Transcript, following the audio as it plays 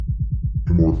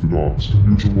unorthodox,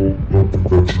 unusual,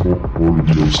 unconventional, or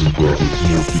idiosyncratic,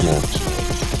 unorthodox.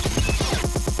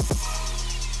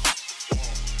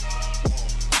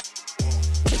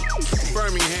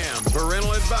 Birmingham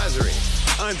Parental Advisory.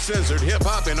 Uncensored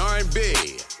hip-hop and R&B.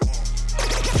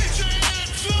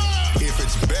 If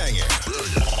it's banging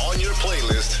on your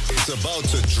playlist, it's about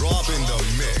to drop in the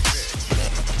mix.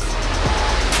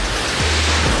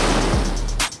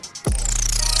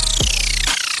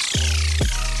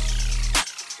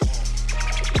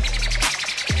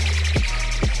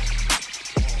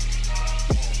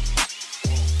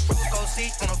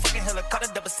 On a fucking helicopter,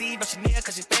 double C, but she near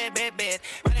cause she's bad, bad, bad.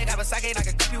 Running out of socket, I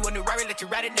can cup you a new Rari, let you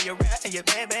ride it, then you're rap, and you're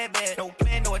bad, bad, bad. No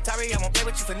plan, no Atari, I won't play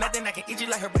with you for nothing. I can eat you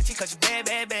like her bitchy cause you bad,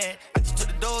 bad, bad. I just took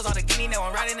the doors, all the guinea, now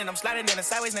I'm riding and I'm sliding in the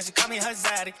sideways, now she call me her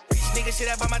zaddy. Rich nigga shit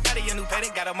up on my daddy, a new petty.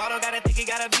 Got a model, got a ticket,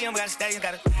 got a BM, got a stallion,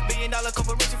 got a $1 billion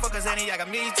corporation, fuckers, and I got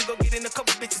millions to go get in a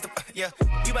couple bitches to, yeah.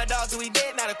 You my dog till we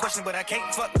dead, not a question, but I can't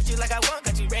fuck with you like I want,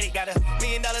 got you ready. Got $1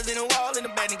 million in the wall, in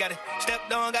the bed, and got it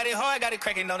stepped on, got it hard, got it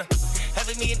cracking on her.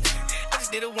 $500,000, I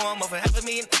just did a warm up for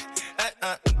 $500,000.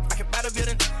 I can buy the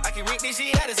building, I can rent this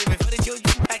shit out of saving for the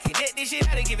children. I can get this shit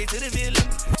out and give it to the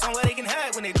villains. Somewhere they can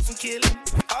hide when they do some killing.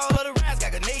 All of the rides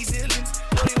got grenade ceilings.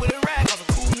 Loaded with a ride, cost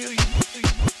a cool million.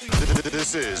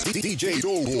 This is DJ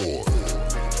Door.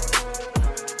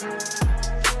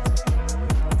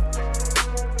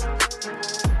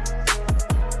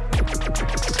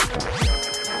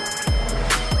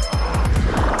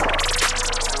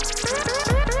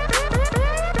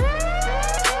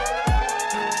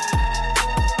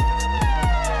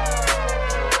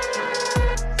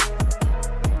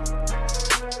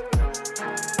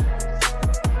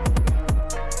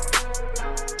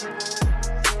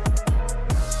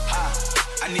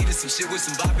 Some shit with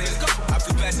some bop in it. I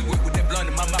flew past the whip with that blunt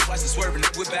in my mouth, watch it swerving,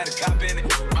 that whip had a cop in it.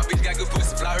 My bitch got good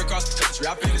pussy, fly her across the country.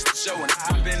 I finished the show and I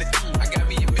hop in it. I got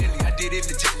me a Bentley, I did it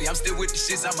legitly. I'm still with the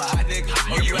shits, I'm a hot nigga.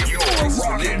 Oh, you You're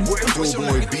rockin' with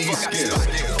Doughboy B-Skills.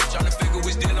 Tryna figure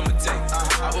which deal I'ma take.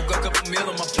 I woke up, couple meal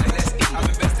on my plate, that's it. I'm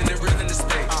investing in real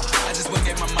estate. I just went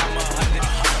and gave my mama $100.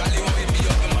 Probably won't hit me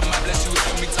up in my mind, bless you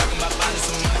with me talking about buying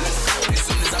some money. As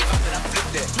soon as I found it, I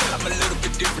flipped that. I'm a little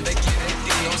bit different, they get that D.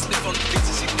 Don't sniff on the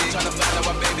bitches, she did. Tryna find out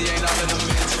why baby ain't all in the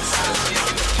mentions. She ain't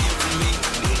the key for me.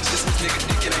 This nigga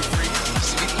dick, it ain't free.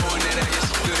 She be throwing that at, yeah,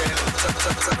 she do that.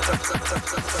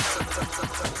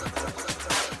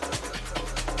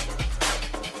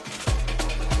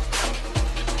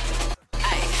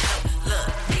 Ay, look,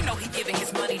 he know he giving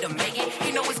his money to make it.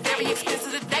 He know it's very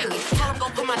expensive to date me. Tell him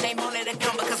gon' put my name on that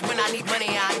account because when I need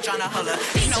money, I ain't tryna holler.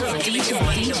 He know he giving his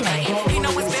money to make it. He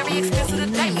know it's very expensive to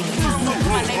date me. Tell him gon'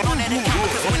 put my name on that account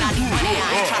because when I need money,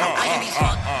 I ain't tryna buy these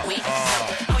fuck with.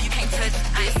 Oh, you can't touch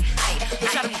this. Ay, we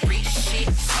try to reach shit.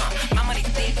 My money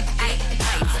thick. Ay,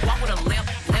 ay, walk with a limp.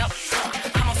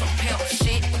 I'm on some pimp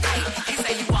shit. Ay, he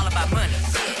say you all about money.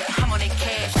 Yeah, I'm on that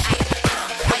cash shit.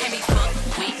 Miami fuck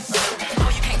with. Oh,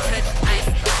 you can't touch this.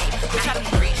 Ay, we try to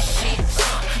reach shit.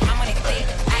 My money thick.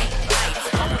 Ay, ay,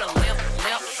 walk with a limp.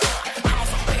 I'm on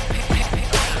some pimp.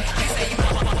 He say you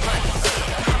all about money.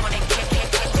 I'm on that cash.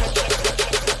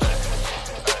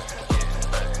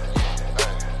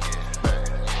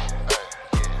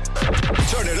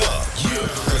 Turn it up,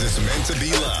 cause it's meant to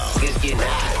be loud. Let's get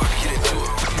loud. Get into it.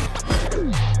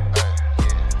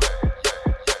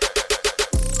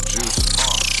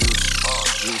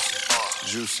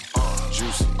 Juicy.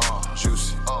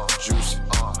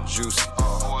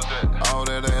 All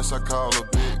that ass I call a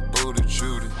big booty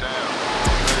Judy.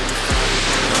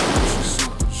 She's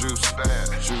super juicy, bad,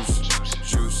 juicy.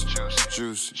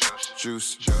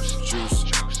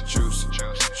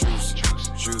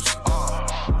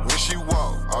 When she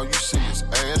walk, all you see is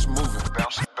ass moving,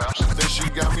 bouncy. Then she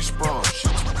got me sprung. She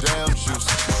too damn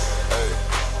juicy. Hey,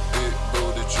 big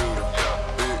booty Judy,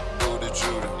 big booty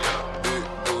Judy, big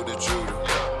booty Judy,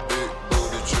 big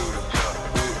booty Judy,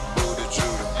 big booty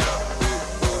Judy, big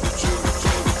booty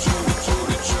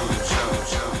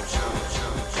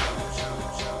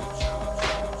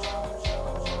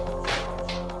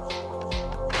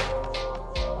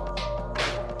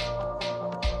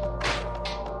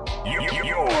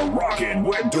You're rockin'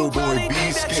 with Doughboy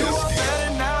B-Skills.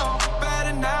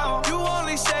 Better now. You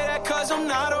only say that cause I'm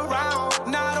not around.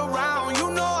 You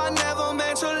know I never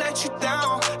meant to let you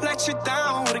down.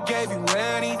 Would've gave you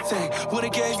anything,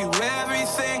 would've gave you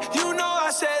everything. You know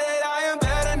I said that I am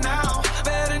better now.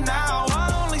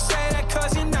 I only say that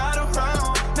cause you're not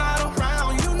around.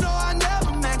 You know I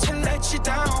never meant to let you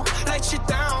down.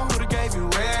 Would've gave you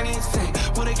anything,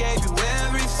 would've gave you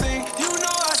everything. You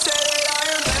know I said that I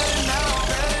am better now.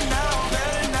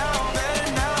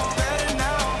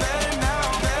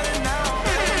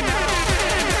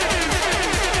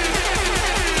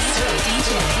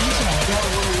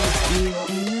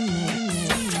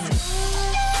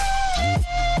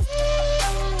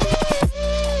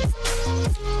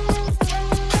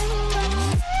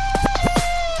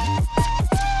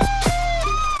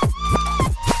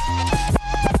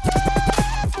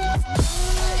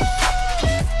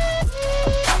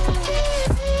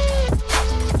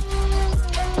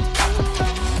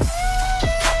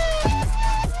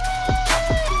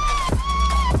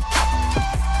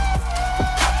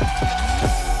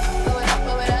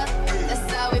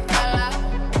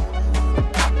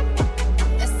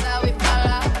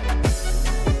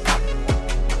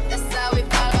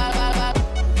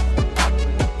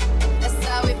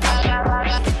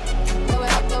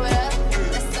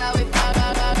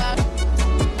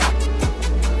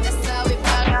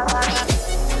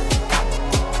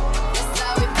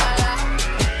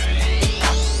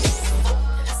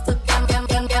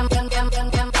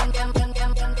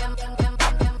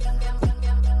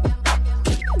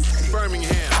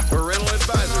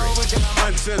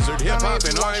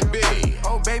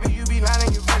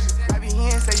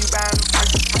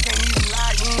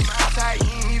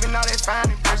 fine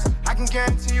in person. I can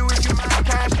guarantee you if you my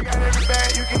kind, she got every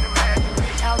bag you can imagine.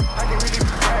 Big house, I can really be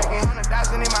bragging.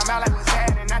 100,000 in my mouth like what's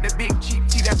happening. Not the big cheap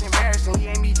tea that's embarrassing. He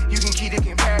ain't me, you can keep the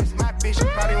comparison. My bitch is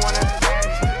probably one of the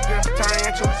baddest. Girl, turn her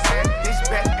into a savage. This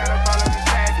bet got a problem with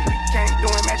savage. We can't do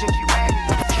it, matching G-Wagon.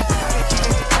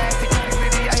 Keeping it classy, we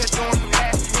really out here doing some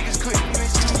nasty. Niggas couldn't even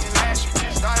see me in last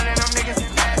year. Started in them niggas in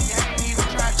basket. I ain't even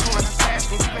tried to and I'm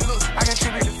fashion. Even look, I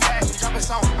contribute to fashion. Drop a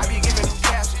song, I be giving them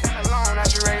caps. Stand alone, I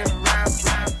should ready to rhyme.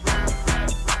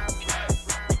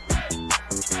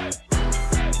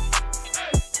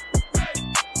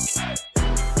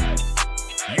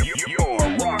 You're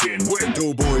rocking with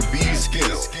Doughboy B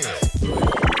Skills.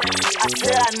 I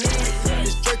said I need it.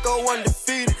 This Draco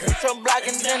undefeated. Some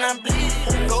blocking, then I'm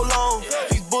bleeding. Go long.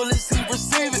 These bullets, he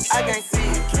receive it. I can't see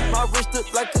it. My wrist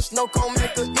look like a snow cone,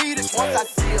 make her eat it. Once I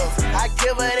see her, I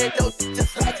give her that dope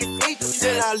just like it's eaten.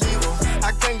 Then I leave her.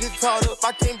 I can't get caught up.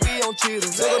 I can't be on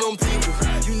cheaters. Look at them people.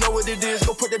 You know what it is.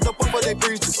 Go put that dope up for they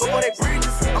breaches. Over they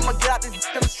breaches. I'ma get out this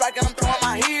in the strike and I'm throwing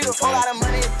my heater. Whole lot of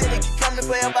money and then it keep coming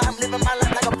forever. I'm living my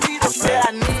life like a Peter. Said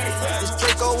I need it. This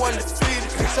Draco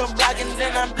undefeated. Some blocking,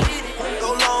 then I'm bleeding.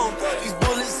 Go long. These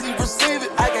bullets, he receive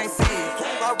it. I can't see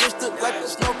it. My wrist look like a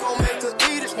snow cone, make her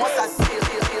eat it. Once I see it.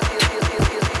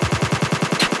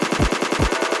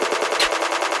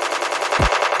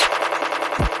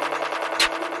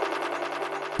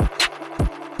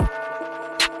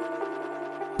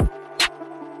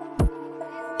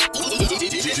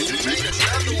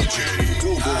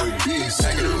 Doughboy B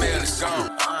Skills. Gone.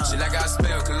 She like I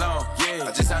smell cologne. Yeah,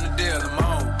 I just signed a deal, I'm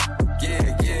on.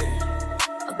 Yeah, yeah.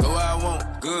 I go where I want,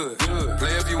 good.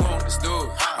 Play if you want, let's do it.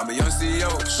 I'm a young CEO,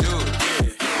 sure.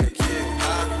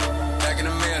 Yeah. Back in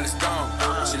the mail, it's gone.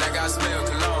 She like I smell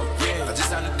cologne. Yeah, I just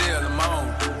signed a deal, I'm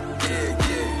on. Yeah.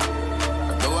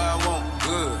 I go where I want,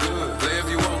 good. Play if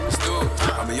you want, let's do it.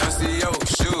 I'm a young CEO,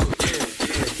 sure. Yeah.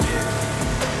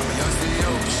 I'm a young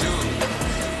CEO, sure.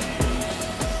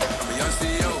 I'm a young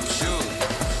CEO, sure.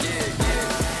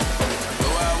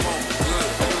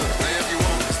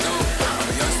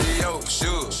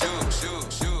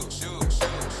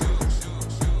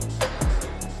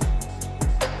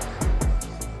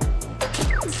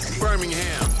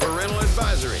 Birmingham Parental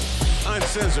Advisory.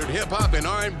 Uncensored hip-hop and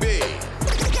R&B.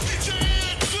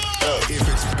 If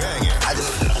it's banging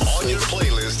on your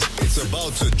playlist, it's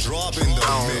about to drop in the I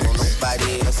don't know mix.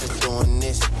 nobody else is doing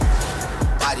this.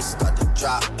 Body start to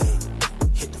drop, ayy.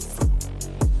 Hit the floor.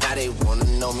 Now they wanna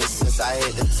know me since I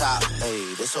hit the top,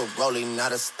 ayy. This a rolling,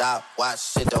 not a stop. Watch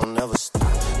shit don't never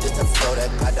stop. This the flow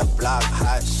that got the block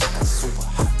hot. Shit that's super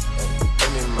hot, ayy.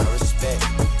 Give me my respect.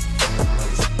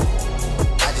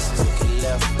 I just took it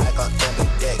left like on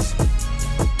Ambidex.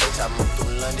 Bitch, I moved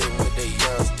through London with the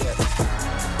Euro steps.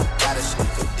 Got a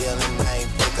sneaker deal and I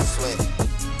ain't break a sweat.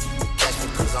 Catch me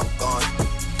cause I'm gone.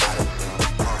 Gotta be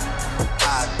gone.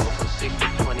 I go from 6 to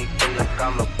 23 like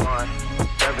I'm LeBron.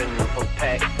 Serving up a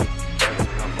pack.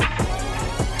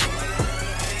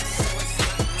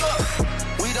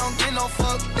 We don't get no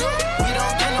fuck. We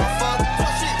don't get no fuck.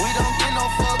 We don't get no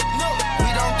fuck. We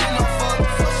don't get no fuck.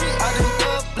 I done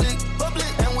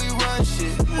public, and we run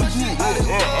shit. I done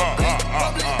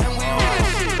public, and we run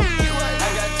shit. I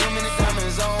got too many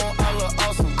diamonds on, I look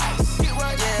awesome.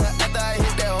 Yeah, after I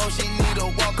hit that hoe, she need a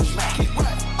walker.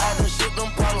 I done shipped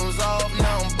them problems off,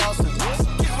 now I'm bossing.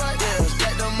 Yeah,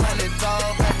 stack the money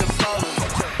tall, back the flawless.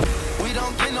 We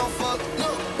don't get no fuck,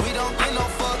 we don't get no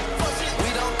fuck. We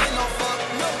don't get no fuck,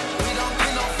 we don't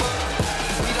get no fuck.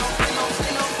 We don't get no, we don't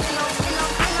get no, we don't get no,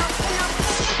 we don't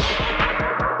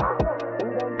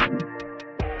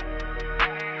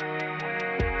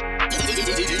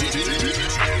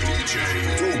DJ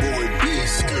Doughboy B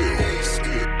Skills.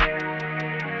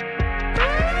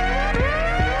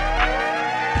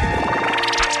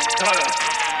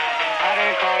 I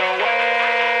didn't call her way.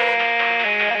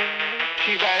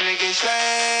 She bad to get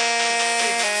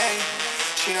slayed.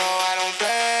 She know I don't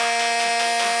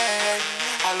play.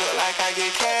 I look like I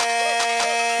get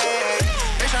cash.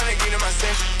 They tryna get in my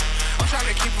session. I'm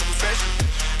tryna keep it professional.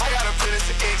 I gotta put it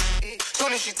to X.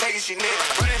 Soon as she take it, she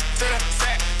nigga. Running to the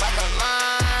sack like a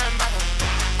linebacker.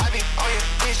 I be on your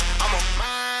bitch. I'm a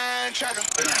mind tracker.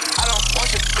 I don't want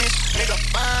your bitch, nigga.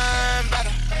 Mine better.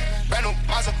 Brand new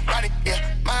Maserati, yeah,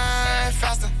 mine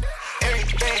faster.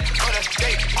 Everything on the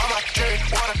date, all my jury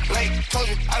wanna late. Told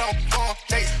you I don't go on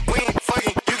dates. We ain't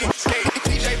fucking, you can skate.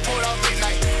 DJ pulled off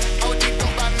midnight. OG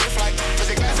don't buy me a flight. Cause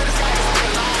the glass in the sky is still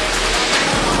alive.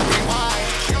 I'm be wide.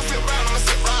 She gon' sit around, I'ma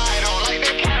sit right. I don't like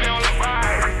that cat on the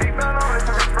ride. She fell on it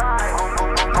to the side.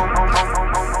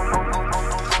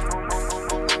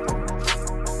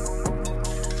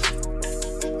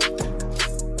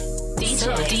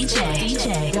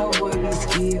 DJ. Yo, boy, be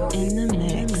skilled. In the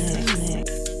mix.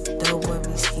 Yo, boy,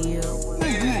 be skilled. I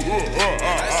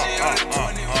see her at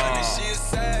 21 and she a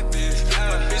savage.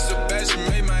 My bitch so bad she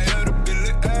made my other bitch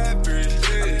look average.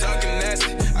 I'm talking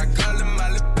nasty, I call her my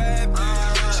little bad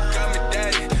bitch. She call me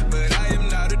daddy, but I am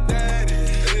not a daddy.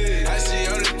 I see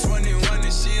her at 21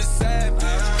 and she a savage. My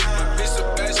bitch so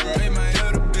bad she made my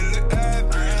other bitch look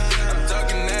average. I'm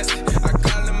talking nasty, I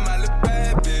call her my little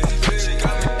bad bitch. She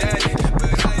call me daddy,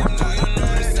 but I am not a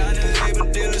daddy. Sign a label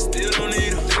dealer, still don't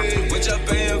need her. What y'all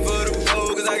paying for the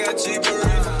pole? Cause I got cheaper.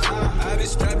 I be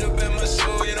strapped up at my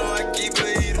show, you know I keep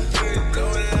a heater.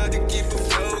 Going out to keep a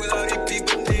flow, cause all these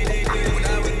people need it. When I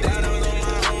was down, I was on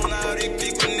my own, now all these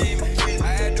people need me. I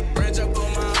had to branch up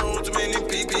on my own, too many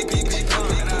people.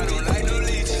 And I don't like no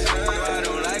leeches, I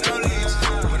don't like no leeches.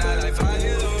 When I like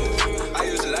fire, I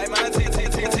used to like my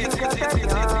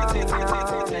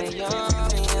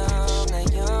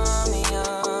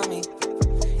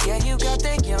Yeah, you got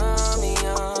that yummy,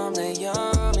 yum, that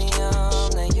yummy,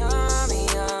 yum, that yummy,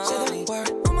 yum. Say the word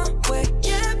on my way.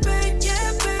 Yeah, babe,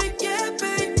 yeah, babe, yeah,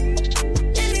 babe.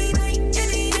 Any night,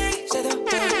 any day. Say the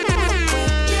word on my way.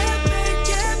 Yeah, babe,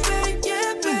 yeah, babe,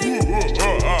 yeah, babe.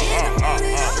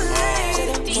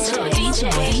 DJ.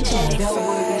 Yo,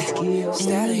 boy, be skilled.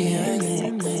 Stallion.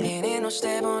 Ain't no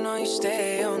stable, no, you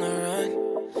stay on the run.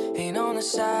 Ain't on the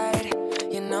side,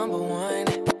 you're number one.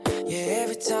 Yeah,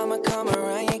 every time I come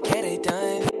around, you get it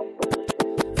done.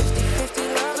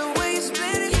 50-50, love the way you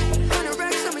split it. 100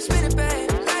 racks, I'ma spin it back.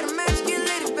 Light a match, get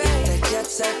lit it back. That jet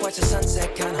set, watch the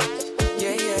sunset, kinda.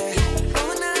 Yeah, yeah.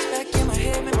 Rolling eyes back in my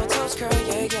head, make my toes curl.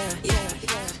 Yeah, yeah, yeah,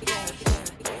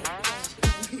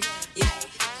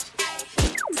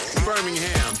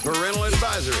 Birmingham Parental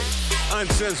Advisory.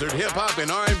 Uncensored hip-hop and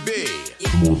R&B.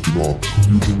 Unorthodox,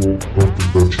 unusual,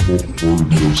 unconventional, or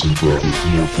idiosyncratic.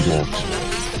 Unorthodox.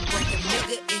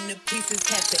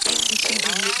 Had to execute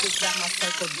the niggas out my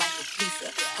circle like a pizza.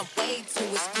 I'm way too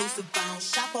exclusive. I don't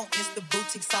shop on Insta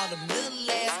boutiques. All them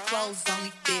little ass clothes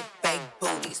only fit fake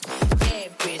booties.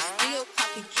 Bad bitch, still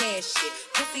popping cash shit.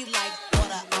 Pussy like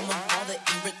water, I'm a mother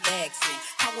and relaxing.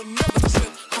 I would never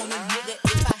trip on a nigga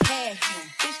if I had him.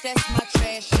 Bitch, that's my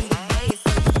trash shooting ass.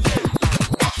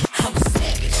 I'm a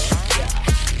savage,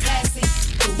 classy,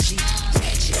 bougie,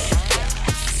 ratchet,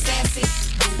 sassy,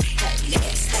 booty,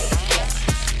 nasty.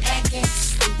 Acting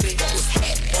stupid, what's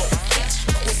happening?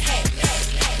 What's happening?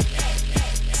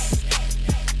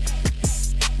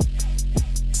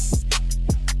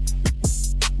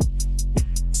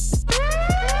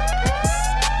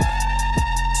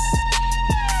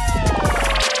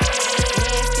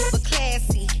 Nasty but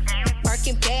classy,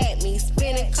 working bad me,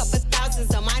 spending couple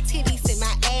thousands on my titties and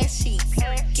my ass cheeks.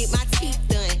 Get my teeth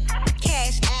done,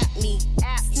 cash at me,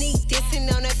 sneak dissing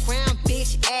on the ground,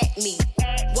 bitch at me.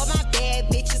 What my bad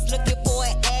bitches looking for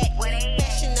an act.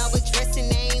 Fashion over dressing,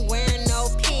 they ain't wearing no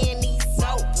panties. So,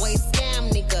 boy,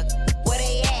 scam nigga, where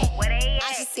they at?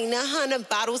 I just seen 100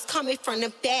 bottles coming from the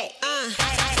back.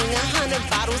 Seen 100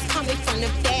 bottles coming from the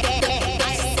back. I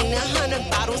just seen 100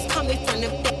 bottles coming from the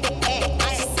back.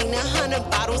 I just seen 100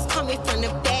 bottles coming from the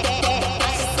back.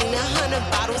 I just seen 100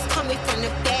 bottles coming from the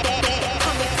back.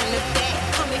 Coming from the back.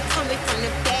 Coming from the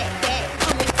back.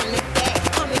 Coming from the back.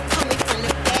 Coming from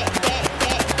the back.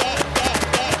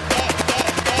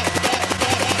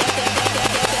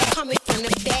 Coming from the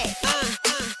back.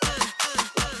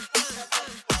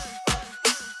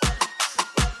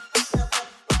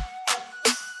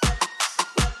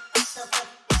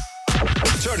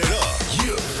 Turn it up,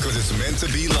 yeah, cause it's meant to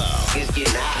be loud. It's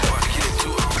getting hot.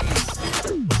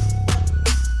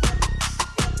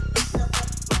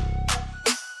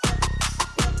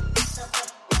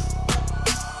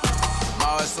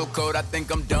 Mars so cold, I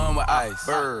think I'm done with ice.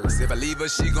 Birds, if I leave her,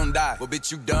 she gon' die. Well, bitch,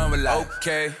 you done with life.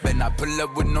 Okay, better not pull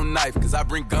up with no knife, cause I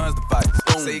bring guns to fight.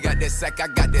 Boom. Say you got that sack, I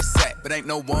got that sack, but ain't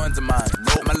no ones of mine.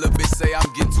 Nope. My little bitch say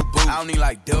I'm getting too booed. I don't need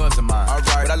like dubs of mine. Alright,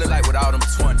 what I look like with all them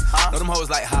 20s. Know them hoes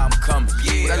like how I'm coming.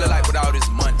 Yeah. What I look like with all this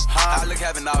money. I look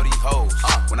having all these hoes.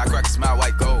 When I crack a smile,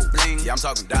 white gold. Bling. Yeah, I'm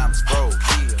talking diamonds, bro.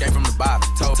 Yeah. Came from the bottom.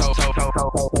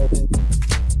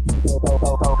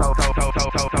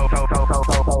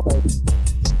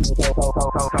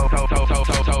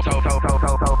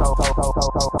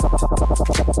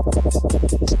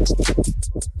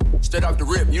 Straight off the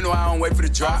rip, you know I don't wait for the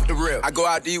drop. The rip. I go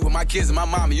out to eat with my kids and my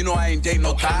mama. You know I ain't dating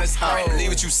no cops. Believe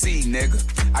what you see, nigga.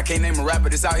 I can't name a rapper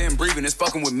that's out here and breathing. It's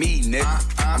fucking with me,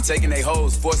 nigga. I'm taking they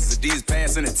hoes, forces Adidas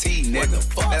pants and a tee, nigga.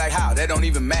 They like how? That don't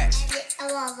even match.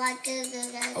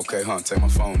 Okay, take my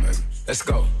phone, baby. Let's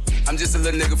go. I'm just a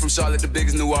little nigga from Charlotte, the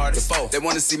biggest new artist. They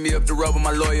wanna see me up the road with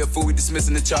my lawyer, fool, we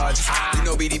dismissing the charges. You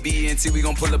know BDB and T, we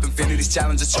gon' pull up Infinity's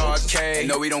challenger charge. Okay.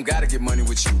 No, we don't gotta get money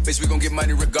with you. Bitch, we gon' get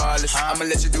money regardless. I'ma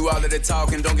let you do all of that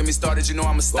talking. Don't get me started, you know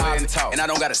I'ma stop and talk. And I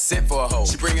don't got a cent for a hoe.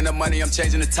 She bringing up money, I'm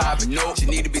changing the topic. No, she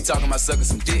need to be talking about sucking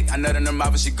some dick. I nut in her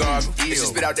mouth and she gargle. Bitch, she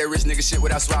spit out that rich nigga shit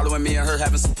without swallowing. Me and her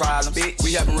having some problems. Bitch,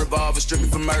 we having revolvers, stripping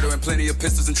for murder and plenty of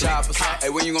pistols and choppers. Hey,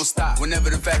 when you gon' stop? Whenever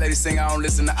the fat lady sing, I don't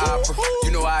listen to opera.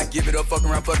 You know I give it up, fuck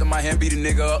around, fuck in my hand, beat a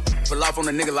nigga up. Pull off on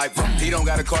a nigga like, he don't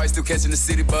got a car, he still catching the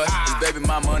city bus. His baby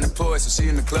mama unemployed, so she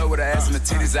in the club with her ass and her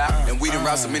titties out. And we done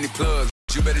route so many plugs.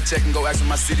 You better check and go ask what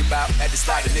my city bout. Had to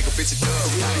slide the nigga bitch a dub.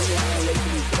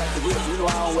 You know I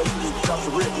don't wait for this stuff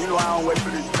to rip. You know I don't wait for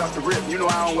this stuff to rip. You know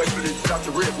I don't wait for this stuff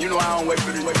to rip. You know I don't wait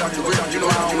for this stuff to rip. You know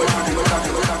I don't wait for this stuff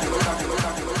to rip.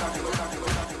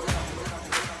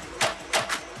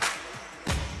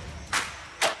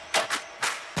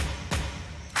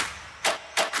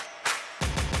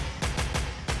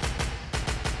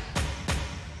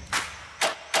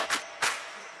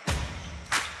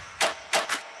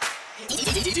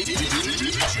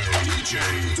 DJ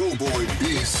Doughboy B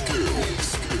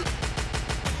Skills.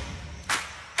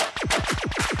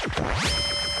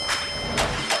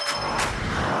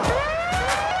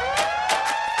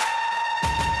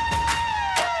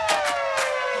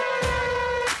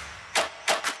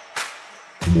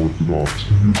 Unorthodox,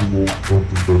 unusual,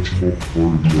 unconventional, or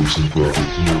idiosyncratic,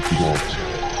 unorthodox.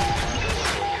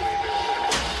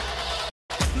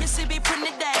 Mississippi, putting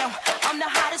it down. I'm the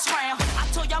hottest round. I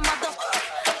told y'all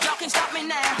y'all can't stop me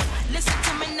now. Listen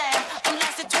to me now. I'm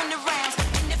lasting 20 rounds.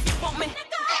 And if you want me,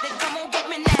 then come on get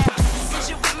me now. Since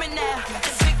you with me now,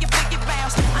 then pick it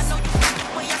bounce. I know you like the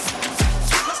way I switch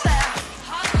my style.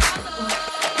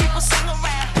 People sing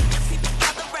around, now people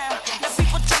gather around, now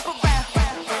people jump around.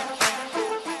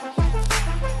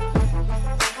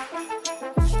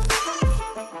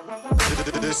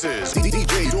 This is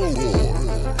DJ Doughboy.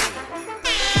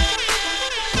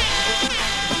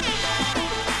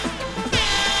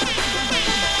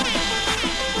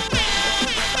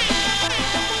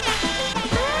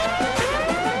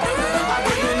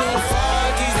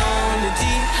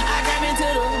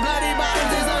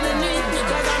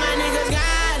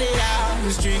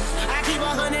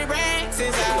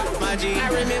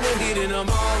 I remember hitting them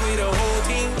all with the whole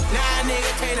team. Nah,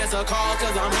 nigga can't answer call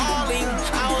cause I'm hauling.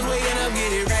 I was waking up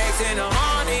getting racks in the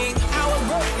morning. I was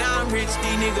broke, now I'm rich,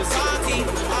 these niggas salty.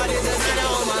 All this designer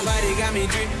on my body got me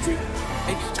drip.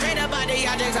 Hey, straight up out the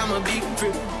objects, I'm a big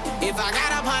trip. If I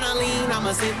got up on a lean, I'm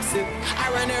a sip.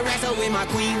 I run the racks up with my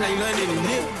queen like London and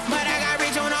Nip. But I got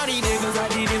rich on all these niggas, I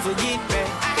didn't forget that.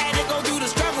 I had to go through the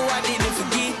struggle, I didn't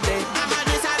forget that. I'm on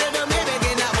this side of the Maybach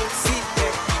and I won't sit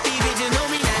back. These bitches know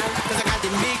me now, cause I got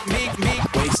the big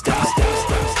waist style.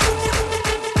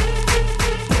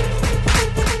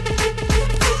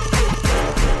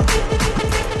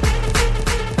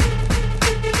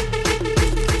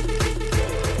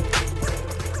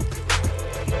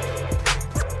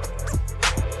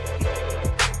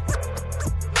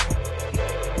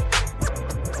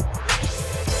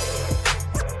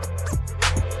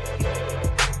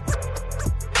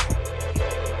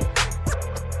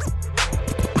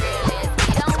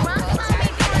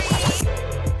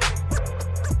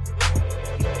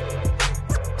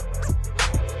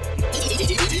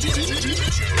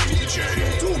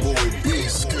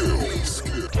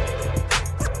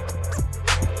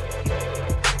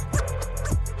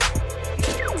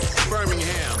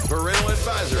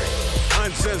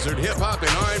 Uncensored hip-hop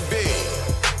and R&B.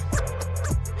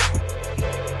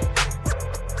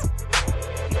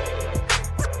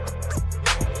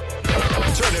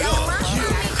 Turn it up.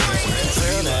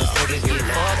 Real ass nigga, he a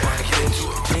ballpark bitch.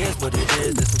 Here's what it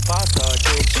is, it's a five-star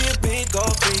chick. She a big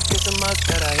gold freak, it's a must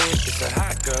that I hit. It's a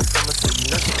hot girl summer, so you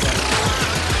know she got it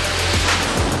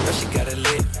lit. Know she got it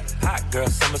lit. Hot girl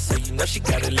summer, so you know she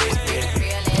got it lit.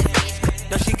 Yeah.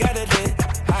 Know she got it lit.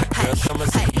 Hot girl summer,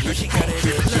 so you know she got it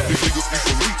lit.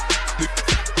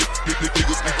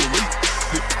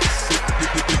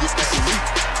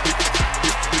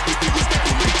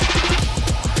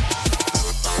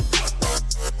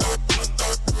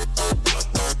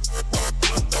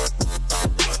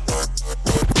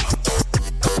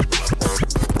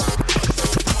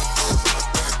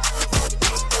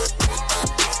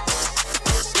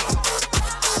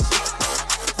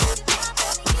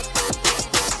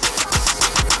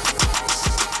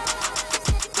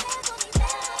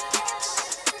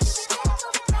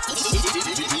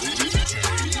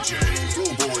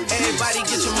 Everybody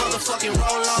get your motherfucking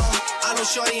roll on. I know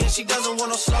shorty and she doesn't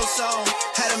want no slow song.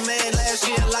 Had a man last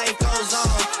year, life goes on.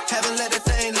 Haven't let that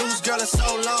thing loose, girl, in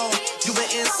so long. You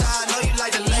been inside, know you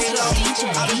like to lay low.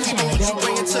 I've been people what you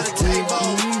bringing to the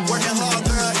table. Working hard,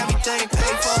 girl, everything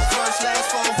paid for. First,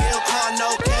 last phone bill, car,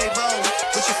 no cable.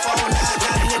 Put your phone out,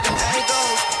 gotta hit them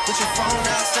angles. Put your phone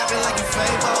out, snapping like you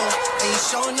Fable. And you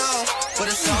showing off, but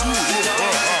it's all right.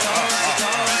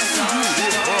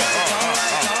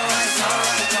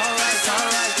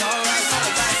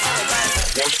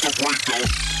 Watch the breakdown.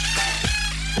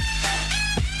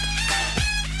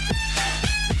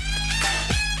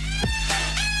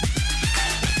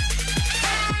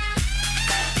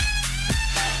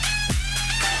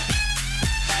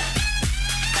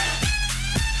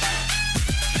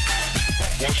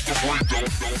 Watch the breakdown.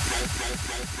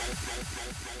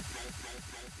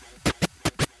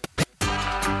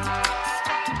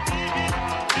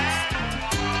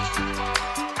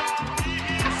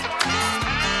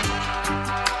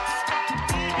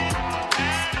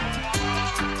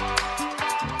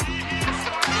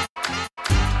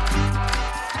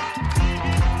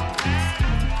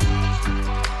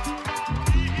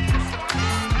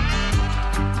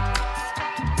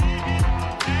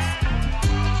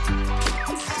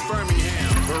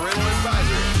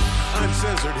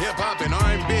 Uncensored hip-hop and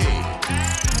R&B.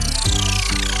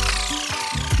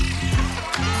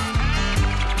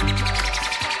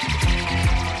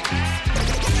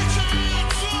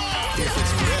 If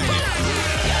it's banging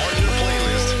on your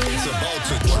playlist, it's about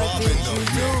to drop in the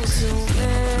mix.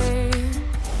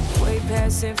 Way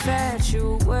past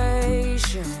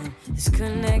infatuation, this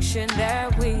connection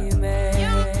that we made.